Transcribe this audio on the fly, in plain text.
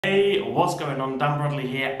what's going on? Dan Bradley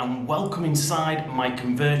here and welcome inside my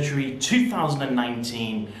Convertri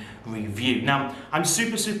 2019 review. Now, I'm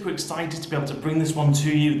super excited to be able to bring this one to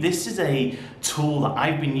you. This is a tool that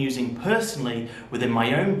I've been using personally within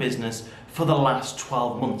my own business for the last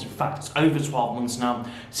 12 months. In fact, it's over 12 months now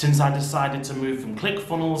since I decided to move from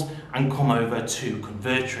ClickFunnels and come over to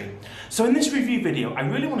Convertri. So in this review video, I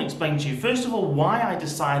really want to explain to you, first of all, why I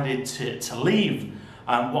decided to leave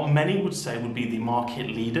what many would say would be the market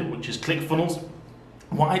leader, which is ClickFunnels,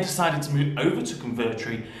 why I decided to move over to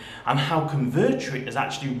Convertri, and how Convertri has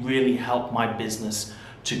actually really helped my business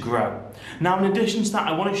to grow. Now, in addition to that,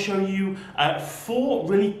 I want to show you 4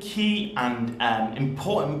 really key and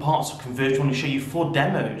important parts of Convertri. I want to show you 4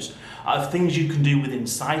 demos of things you can do with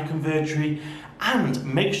inside Convertri, and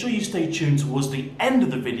make sure you stay tuned towards the end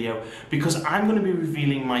of the video because I'm going to be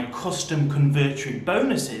revealing my custom Convertri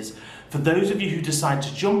bonuses for those of you who decide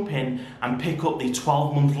to jump in and pick up the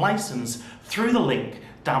 12-month license through the link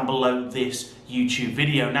down below this YouTube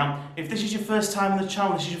video. Now, if this is your first time on the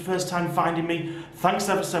channel, this is your first time finding me, thanks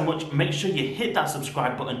ever so much. Make sure you hit that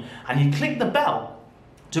subscribe button and you click the bell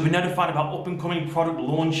to be notified about up and coming product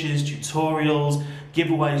launches, tutorials,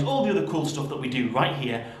 giveaways, all the other cool stuff that we do right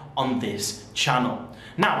here on this channel.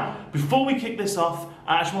 Now, before we kick this off,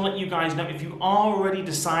 I just want to let you guys know, if you are already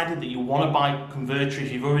decided that you want to buy Convertri,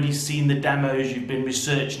 if you've already seen the demos, you've been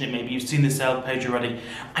researching it, maybe you've seen the sales page already,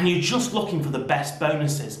 and you're just looking for the best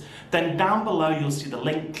bonuses, then down below you'll see the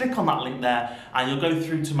link. Click on that link there and you'll go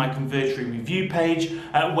through to my Convertri review page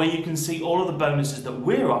where you can see all of the bonuses that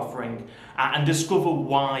we're offering and discover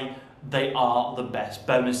why they are the best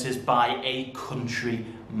bonuses by a country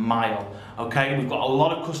mile. Okay, we've got a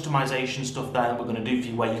lot of customization stuff there that we're going to do for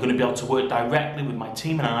you, where you're going to be able to work directly with my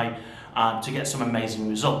team and I to get some amazing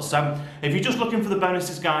results. So if you're just looking for the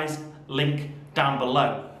bonuses, guys, link down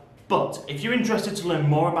below. But if you're interested to learn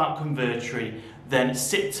more about Convertri, then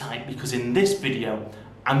sit tight, because in this video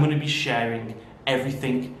I'm going to be sharing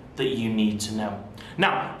everything that you need to know.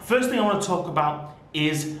 Now, first thing I want to talk about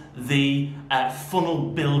is the funnel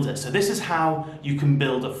builder. So this is how you can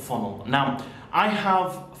build a funnel. Now,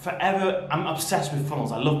 I'm obsessed with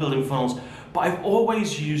funnels. I love building funnels, but I've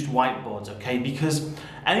always used whiteboards, okay? Because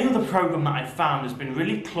any other program that I've found has been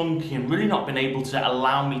really clunky and really not been able to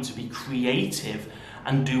allow me to be creative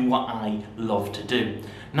and do what I love to do.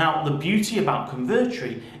 Now, the beauty about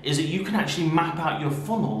Convertri is that you can actually map out your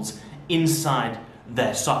funnels inside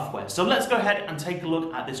their software. So let's go ahead and take a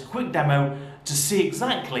look at this quick demo to see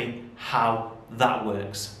exactly how that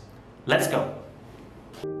works. Let's go.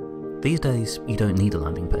 These days, you don't need a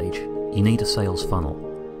landing page, you need a sales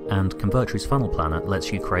funnel, and Convertri's Funnel Planner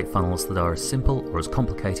lets you create funnels that are as simple or as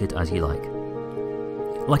complicated as you like.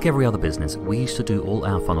 Like every other business, we used to do all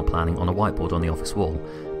our funnel planning on a whiteboard on the office wall,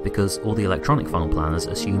 because all the electronic funnel planners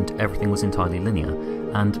assumed everything was entirely linear,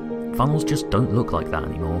 and funnels just don't look like that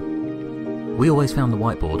anymore. We always found the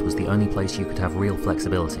whiteboard was the only place you could have real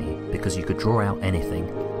flexibility, because you could draw out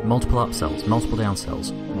anything, multiple upsells, multiple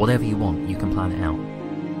downsells, whatever you want, you can plan it out.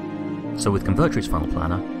 So with Convertri's Funnel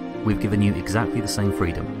Planner, we've given you exactly the same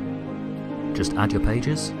freedom. Just add your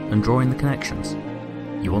pages and draw in the connections.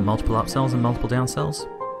 You want multiple upsells and multiple downsells?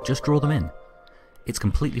 Just draw them in. It's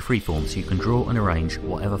completely freeform, so you can draw and arrange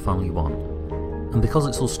whatever funnel you want. And because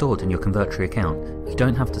it's all stored in your Convertri account, you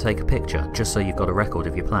don't have to take a picture just so you've got a record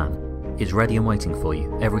of your plan. It's ready and waiting for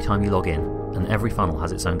you every time you log in, and every funnel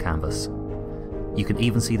has its own canvas. You can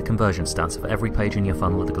even see the conversion stats of every page in your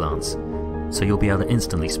funnel at a glance, so you'll be able to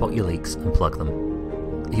instantly spot your leaks and plug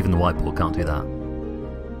them. Even the whiteboard can't do that.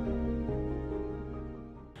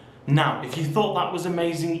 Now, if you thought that was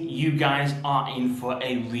amazing, you guys are in for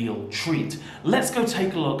a real treat. Let's go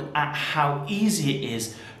take a look at how easy it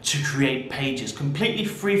is to create pages, completely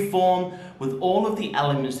free form with all of the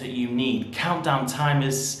elements that you need, countdown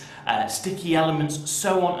timers, sticky elements,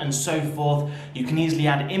 so on and so forth. You can easily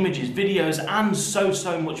add images, videos, and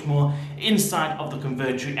so much more inside of the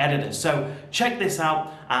Convertri editor. So check this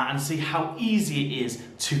out and see how easy it is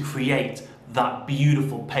to create that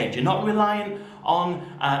beautiful page. You're not reliant on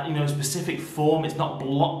a specific form. It's not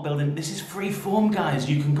block building. This is free form, guys.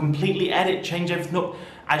 You can completely edit, change everything up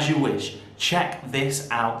as you wish. Check this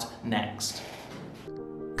out next.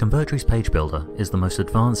 Convertri's Page Builder is the most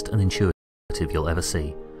advanced and intuitive you'll ever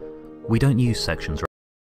see. We don't use sections,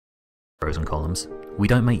 rows and columns. We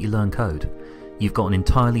don't make you learn code. You've got an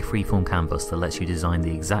entirely freeform canvas that lets you design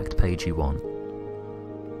the exact page you want.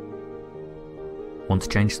 Want to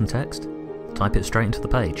change some text? Type it straight into the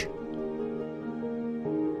page.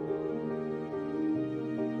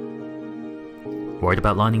 Worried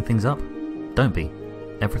about lining things up? Don't be.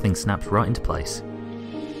 Everything snaps right into place.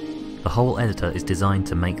 The whole editor is designed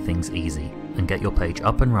to make things easy and get your page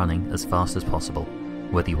up and running as fast as possible,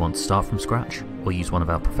 whether you want to start from scratch or use one of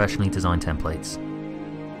our professionally designed templates.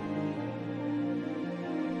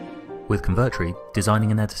 With Convertri, designing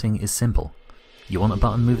and editing is simple. You want a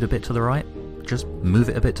button moved a bit to the right? Just move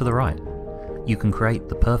it a bit to the right. You can create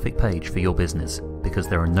the perfect page for your business because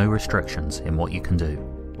there are no restrictions in what you can do.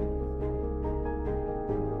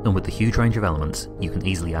 And with the huge range of elements, you can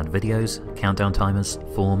easily add videos, countdown timers,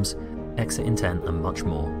 forms, exit intent and much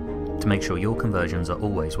more to make sure your conversions are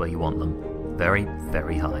always where you want them. Very,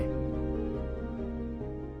 very high.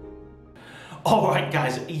 Alright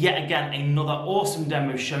guys, yet again another awesome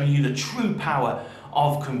demo showing you the true power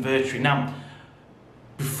of Convertri. Now,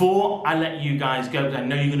 before I let you guys go, because I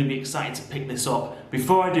know you're going to be excited to pick this up,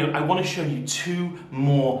 before I do, I want to show you two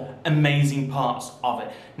more amazing parts of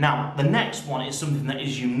it. Now, the next one is something that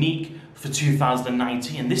is unique for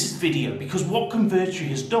 2019, and this is video, because what Convertri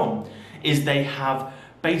has done is they have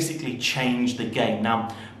basically changed the game.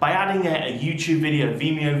 Now, by adding a YouTube video,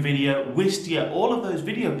 Vimeo video, Wistia, all of those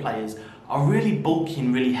video players are really bulky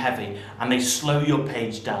and really heavy, and they slow your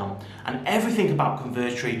page down. And everything about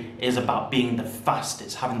Convertri is about being the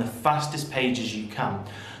fastest, having the fastest pages you can.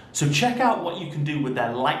 So check out what you can do with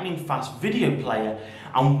their lightning fast video player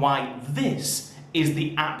and why this is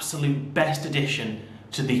the absolute best addition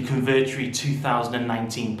to the Convertri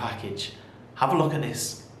 2019 package. Have a look at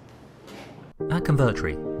this. At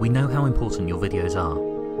Convertri, we know how important your videos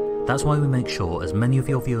are. That's why we make sure as many of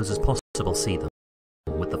your viewers as possible see them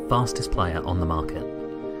with the fastest player on the market.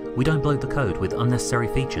 We don't bloat the code with unnecessary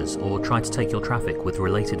features or try to take your traffic with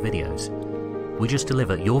related videos. We just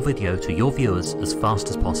deliver your video to your viewers as fast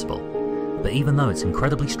as possible. But even though it's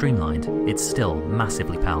incredibly streamlined, it's still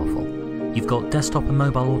massively powerful. You've got desktop and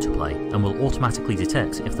mobile autoplay and will automatically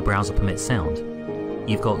detect if the browser permits sound.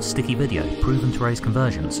 You've got sticky video proven to raise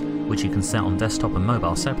conversions, which you can set on desktop and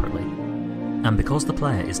mobile separately. And because the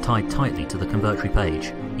player is tied tightly to the Convertri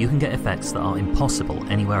page, you can get effects that are impossible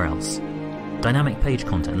anywhere else. Dynamic page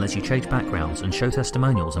content lets you change backgrounds and show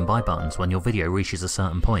testimonials and buy buttons when your video reaches a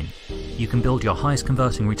certain point. You can build your highest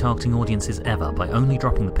converting retargeting audiences ever by only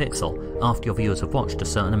dropping the pixel after your viewers have watched a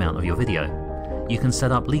certain amount of your video. You can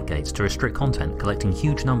set up leak gates to restrict content, collecting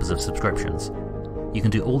huge numbers of subscriptions. You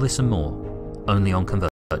can do all this and more, only on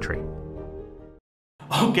Convertri.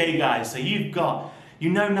 Okay guys, so you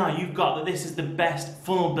know now you've got that this is the best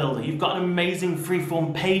funnel builder. You've got an amazing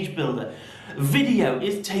freeform page builder. Video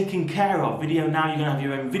is taken care of. Video now, you're going to have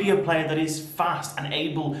your own video player that is fast and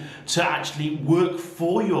able to actually work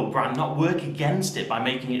for your brand, not work against it by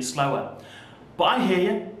making it slower. But I hear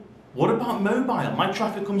you. What about mobile? My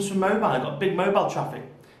traffic comes from mobile. I've got big mobile traffic.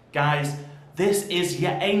 Guys, this is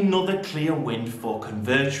yet another clear win for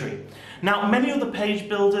Convertri. Now, many other page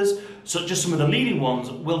builders, such as some of the leading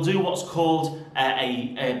ones, will do what's called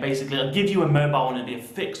basically, it'll give you a mobile one, it'll be a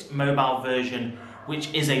fixed mobile version,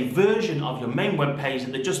 which is a version of your main web page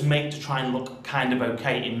that they just make to try and look kind of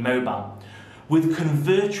okay in mobile. With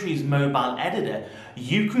Convertri's mobile editor,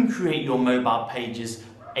 you can create your mobile pages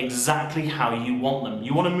exactly how you want them.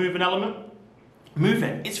 You want to move an element? Move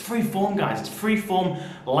it. It's free form, guys. It's free form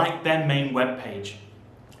like their main web page.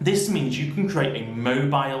 This means you can create a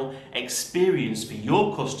mobile experience for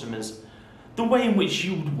your customers the way in which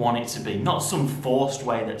you would want it to be, not some forced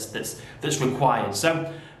way that's required.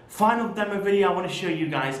 So, final demo video I want to show you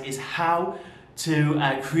guys is how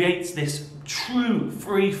to create this true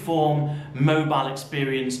free-form mobile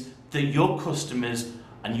experience that your customers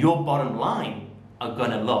and your bottom line are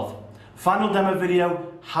going to love. Final demo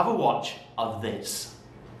video, have a watch of this.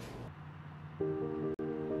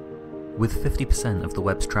 With 50% of the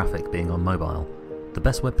web's traffic being on mobile, the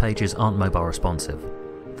best web pages aren't mobile responsive,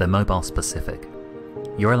 they're mobile specific.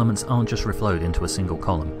 Your elements aren't just reflowed into a single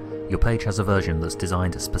column. Your page has a version that's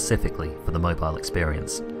designed specifically for the mobile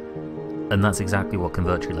experience. And that's exactly what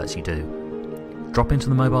Convertri lets you do. Drop into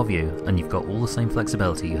the mobile view and you've got all the same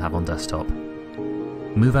flexibility you have on desktop.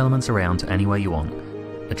 Move elements around to anywhere you want,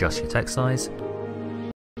 adjust your text size,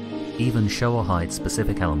 even show or hide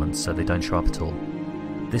specific elements so they don't show up at all.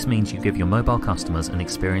 This means you give your mobile customers an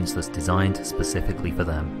experience that's designed specifically for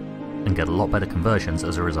them, and get a lot better conversions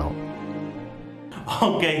as a result.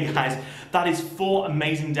 Okay guys, that is 4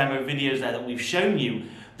 amazing demo videos there that we've shown you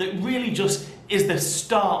that really just is the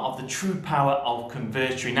start of the true power of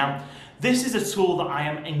Convertri. Now, this is a tool that I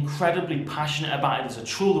am incredibly passionate about. It is a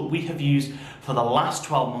tool that we have used for the last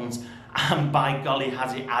 12 months, and by golly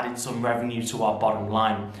has it added some revenue to our bottom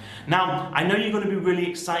line. Now, I know you're going to be really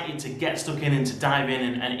excited to get stuck in and to dive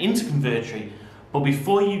in and into Convertri, but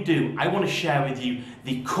before you do, I want to share with you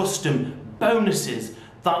the custom bonuses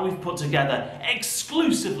that we've put together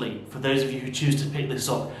exclusively for those of you who choose to pick this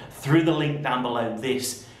up through the link down below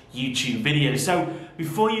this YouTube video. So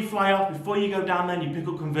before you fly off, before you go down there and you pick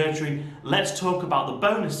up Convertri, let's talk about the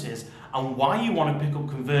bonuses and why you want to pick up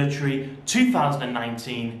Convertri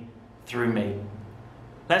 2019 through me.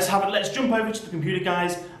 Let's jump over to the computer,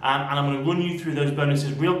 guys, and I'm going to run you through those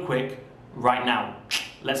bonuses real quick right now.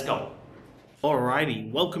 Let's go.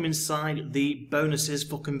 Alrighty, welcome inside the bonuses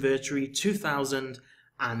for Convertri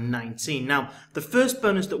 2019. Now, the first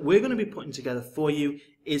bonus that we're going to be putting together for you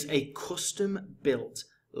is a custom built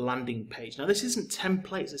landing page. Now, this isn't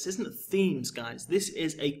templates, this isn't themes, guys. This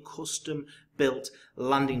is a custom built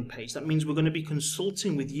landing page. That means we're going to be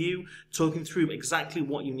consulting with you, talking through exactly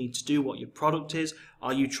what you need to do, what your product is.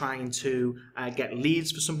 Are you trying to get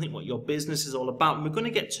leads for something, what your business is all about? And we're going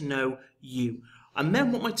to get to know you. And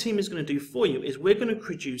then what my team is going to do for you is we're going to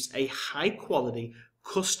produce a high quality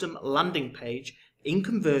custom landing page in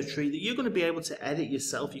Convertri that you're going to be able to edit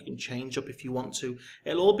yourself. You can change up if you want to.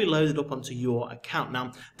 It'll all be loaded up onto your account.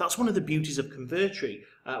 Now, that's one of the beauties of Convertri.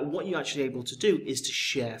 What you're actually able to do is to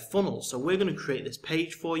share funnels. So we're going to create this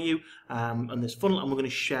page for you and this funnel, and we're going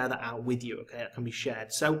to share that out with you. Okay, that can be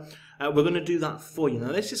shared. So we're going to do that for you.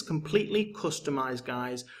 Now, this is completely customized,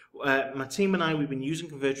 guys. My team and I, we've been using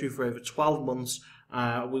Convertri for over 12 months.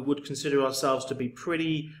 We would consider ourselves to be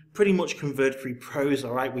pretty much Convertri pros,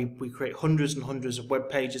 all right? We create hundreds and hundreds of web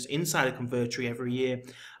pages inside of Convertri every year,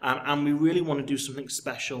 and we really want to do something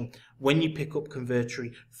special when you pick up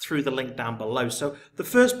Convertri through the link down below. So the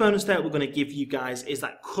first bonus that we're going to give you guys is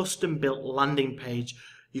that custom built landing page.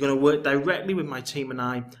 You're going to work directly with my team and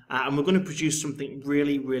I, and we're going to produce something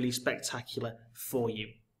really spectacular for you.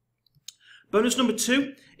 Bonus number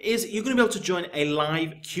 2 is you're going to be able to join a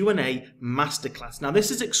live Q&A masterclass. Now,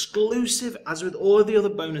 this is exclusive, as with all of the other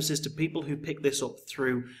bonuses, to people who pick this up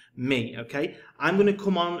through me, okay? I'm going to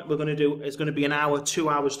come on, it's going to be an hour, 2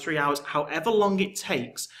 hours, 3 hours, however long it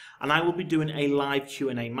takes, and I will be doing a live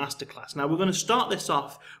Q&A masterclass. Now, we're going to start this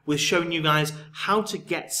off with showing you guys how to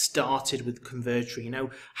get started with Convertri,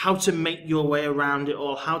 how to make your way around it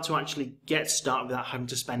all, how to actually get started without having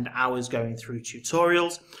to spend hours going through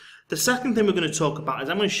tutorials. The second thing we're going to talk about is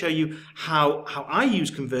I'm going to show you how I use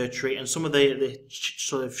Convertri and some of the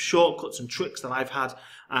sort of shortcuts and tricks that I've had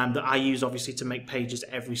that I use obviously to make pages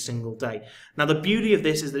every single day. Now, the beauty of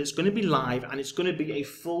this is that it's going to be live and it's going to be a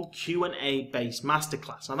full Q&A based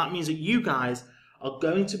masterclass. Now, that means that you guys are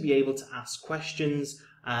going to be able to ask questions,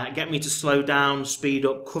 get me to slow down, speed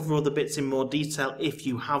up, cover other bits in more detail if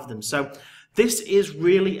you have them. So this is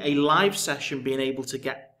really a live session, being able to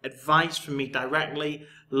get advice from me directly,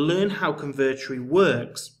 learn how Convertri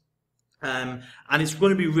works, and it's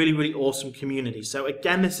going to be really awesome community. So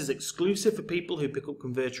again, this is exclusive for people who pick up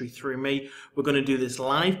Convertri through me. We're going to do this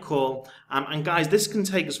live call, and guys, this can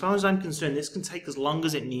take, as far as I'm concerned, this can take as long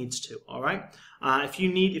as it needs to. All right, if we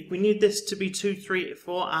need this to be 2, 3,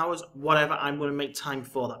 4 hours, whatever, I'm going to make time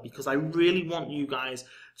for that, because I really want you guys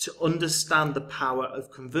to understand the power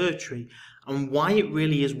of Convertri and why it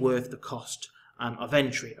really is worth the cost of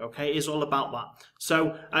entry. Okay, it's all about that.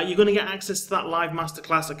 So you're going to get access to that live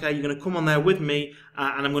masterclass. Okay, you're going to come on there with me,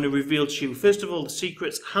 and I'm going to reveal to you first of all the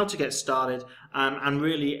secrets, how to get started, and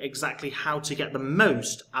really exactly how to get the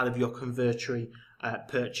most out of your Convertri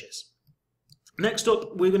purchase. Next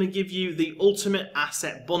up, we're going to give you the ultimate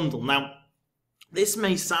asset bundle. Now, this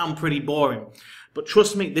may sound pretty boring, but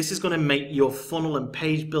trust me, this is going to make your funnel and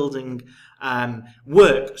page building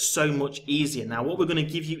work so much easier. Now, what we're going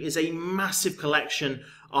to give you is a massive collection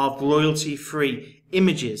of royalty-free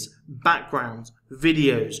images, backgrounds,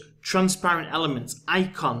 videos, transparent elements,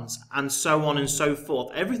 icons, and so on and so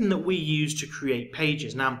forth. Everything that we use to create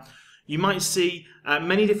pages. Now, you might see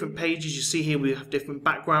many different pages. You see here we have different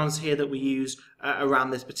backgrounds here that we use around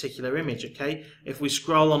this particular image, okay? If we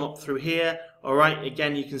scroll on up through here, all right,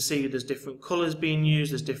 again, you can see there's different colors being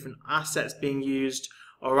used, there's different assets being used,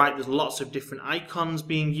 all right, there's lots of different icons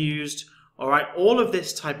being used, all right? All of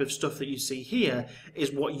this type of stuff that you see here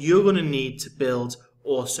is what you're going to need to build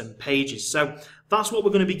awesome pages. So that's what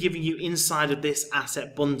we're going to be giving you inside of this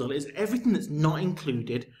asset bundle, is everything that's not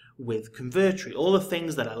included with Convertri, all the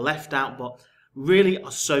things that are left out but really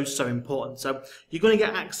are so important. So you're going to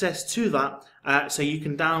get access to that, so you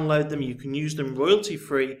can download them, you can use them royalty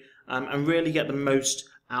free, and really get the most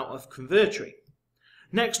out of Convertri.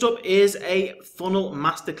 Next up is a funnel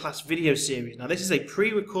masterclass video series. Now, this is a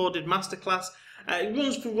pre-recorded masterclass. It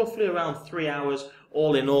runs for roughly around 3 hours,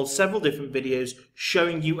 all in all, several different videos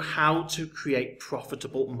showing you how to create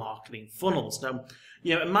profitable marketing funnels. Now,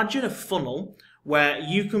 imagine a funnel where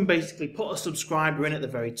you can basically put a subscriber in at the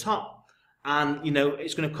very top, and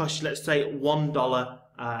it's going to cost you, let's say, $1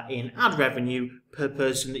 in ad revenue per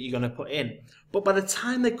person that you're going to put in. But by the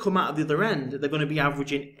time they come out of the other end, they're going to be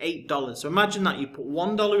averaging $8. So imagine that you put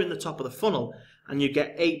 $1 in the top of the funnel and you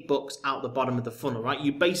get $8 out the bottom of the funnel, right?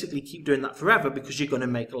 You basically keep doing that forever because you're going to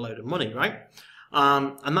make a load of money, right?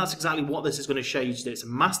 And that's exactly what this is going to show you today. It's a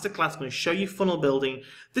masterclass going to show you funnel building.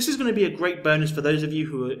 This is going to be a great bonus for those of you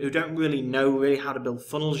who don't really know how to build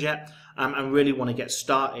funnels yet and really want to get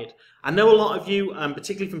started. I know a lot of you,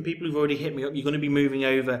 particularly from people who've already hit me up, you're going to be moving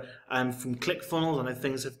over from ClickFunnels. I know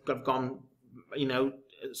things have gone, you know,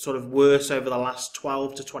 sort of worse over the last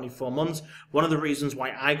 12 to 24 months. One of the reasons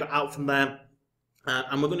why I got out from there,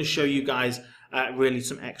 and we're going to show you guys really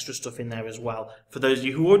some extra stuff in there as well for those of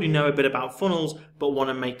you who already know a bit about funnels but want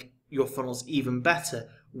to make your funnels even better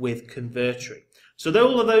with Convertri. So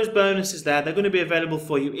all of those bonuses there, they're going to be available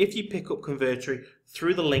for you if you pick up Convertri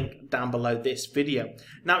through the link down below this video.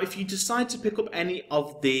 Now, if you decide to pick up any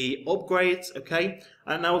of the upgrades, okay,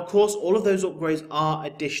 now of course all of those upgrades are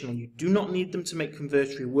additional. You do not need them to make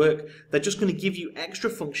Convertri work. They're just going to give you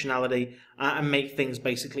extra functionality and make things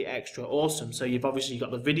basically extra awesome. So you've obviously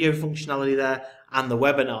got the video functionality there and the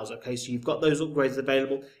webinars, okay, so you've got those upgrades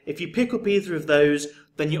available. If you pick up either of those,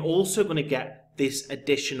 then you're also going to get this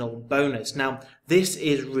additional bonus. Now, this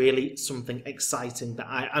is really something exciting that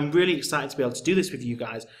I'm really excited to be able to do this with you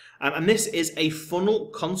guys. And this is a funnel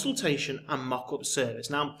consultation and mock-up service.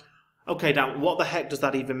 Now, okay, now what the heck does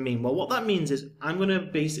that even mean? Well, what that means is I'm going to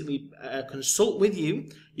basically consult with you.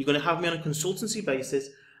 You're going to have me on a consultancy basis,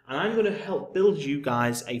 and I'm going to help build you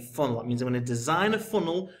guys a funnel. That means I'm going to design a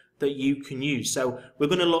funnel that you can use. So we're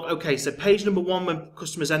going to look, okay, so page number 1, when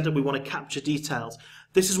customers enter, we want to capture details.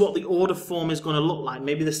 This is what the order form is going to look like.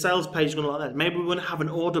 Maybe the sales page is going to look like that. Maybe we're going to have an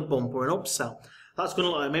order bump or an upsell. That's going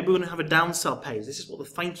to look like, maybe we're going to have a downsell page. This is what the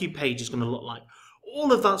thank you page is going to look like.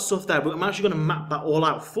 All of that stuff there, but I'm actually going to map that all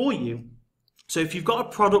out for you. So if you've got a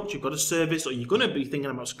product, you've got a service, or you're going to be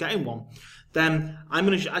thinking about getting one, then I'm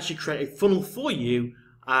going to actually create a funnel for you.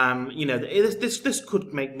 You know, this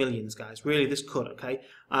could make millions, guys. Really, this could, okay?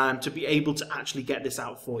 To be able to actually get this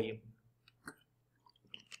out for you.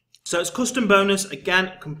 So it's custom bonus,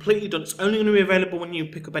 again, completely done. It's only going to be available when you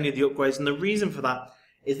pick up any of the upgrades, and the reason for that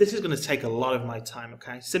is this is going to take a lot of my time,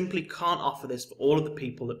 okay? Simply can't offer this for all of the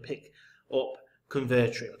people that pick up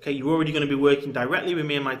Convertri, okay? You're already going to be working directly with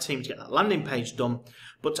me and my team to get that landing page done,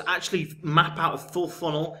 but to actually map out a full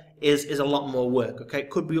funnel is a lot more work, okay?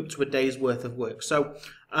 It could be up to a day's worth of work. So,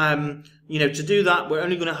 you know, to do that, we're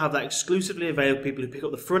only going to have that exclusively available to people who pick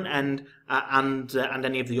up the front end and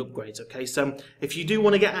any of the upgrades, okay? So if you do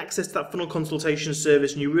want to get access to that funnel consultation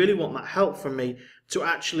service and you really want that help from me to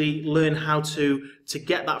actually learn how to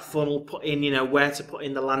get that funnel put in, you know, where to put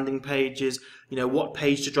in the landing pages, you know, what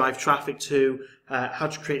page to drive traffic to, how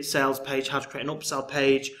to create a sales page, how to create an upsell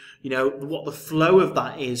page, you know, what the flow of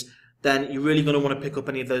that is, then you're really going to want to pick up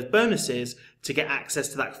any of those bonuses to get access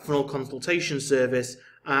to that funnel consultation service.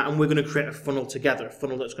 And we're going to create a funnel together, a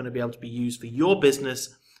funnel that's going to be able to be used for your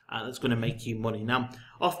business, that's going to make you money. Now,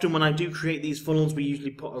 often when I do create these funnels, we usually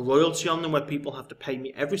put a royalty on them where people have to pay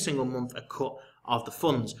me every single month a cut of the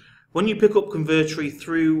funds. When you pick up Convertri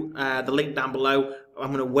through the link down below, I'm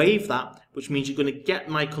going to waive that, which means you're going to get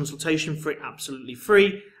my consultation for it absolutely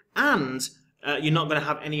free, and you're not going to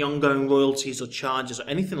have any ongoing royalties or charges or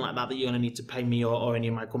anything like that you're going to need to pay me or any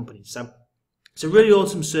of my companies. So it's a really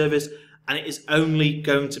awesome service, and it is only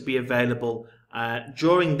going to be available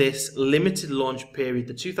during this limited launch period,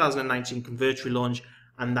 the 2019 Convertri launch,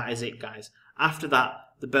 and that is it, guys. After that,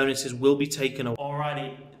 the bonuses will be taken away.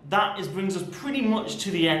 Alrighty, that brings us pretty much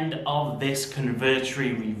to the end of this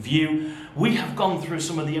Convertri review. We have gone through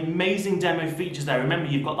some of the amazing demo features there. Remember,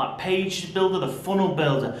 you've got that page builder, the funnel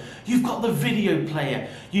builder, you've got the video player,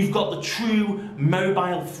 you've got the true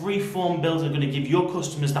mobile freeform builder going to give your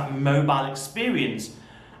customers that mobile experience.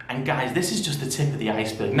 And guys, this is just the tip of the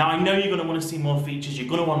iceberg. Now, I know you're going to want to see more features, you're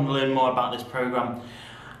going to want to learn more about this program,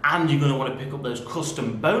 and you're going to want to pick up those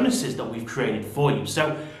custom bonuses that we've created for you.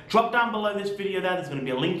 So drop down below this video there, there's going to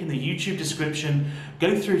be a link in the YouTube description.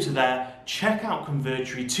 Go through to there, check out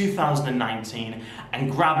Convertri 2019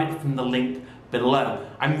 and grab it from the link below.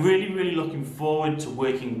 I'm really looking forward to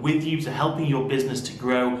working with you, to helping your business to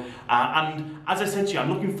grow. And as I said to you,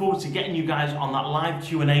 I'm looking forward to getting you guys on that live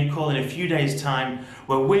Q&A call in a few days' time,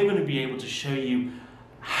 where we're going to be able to show you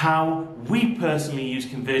how we personally use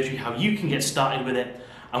Convertri, how you can get started with it,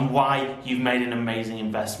 and why you've made an amazing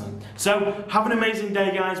investment. So have an amazing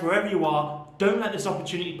day, guys, wherever you are. Don't let this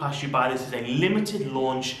opportunity pass you by. This is a limited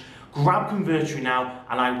launch. Grab Convertri now,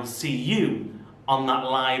 and I will see you on that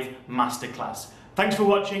live masterclass. Thanks for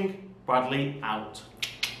watching. Bradley out.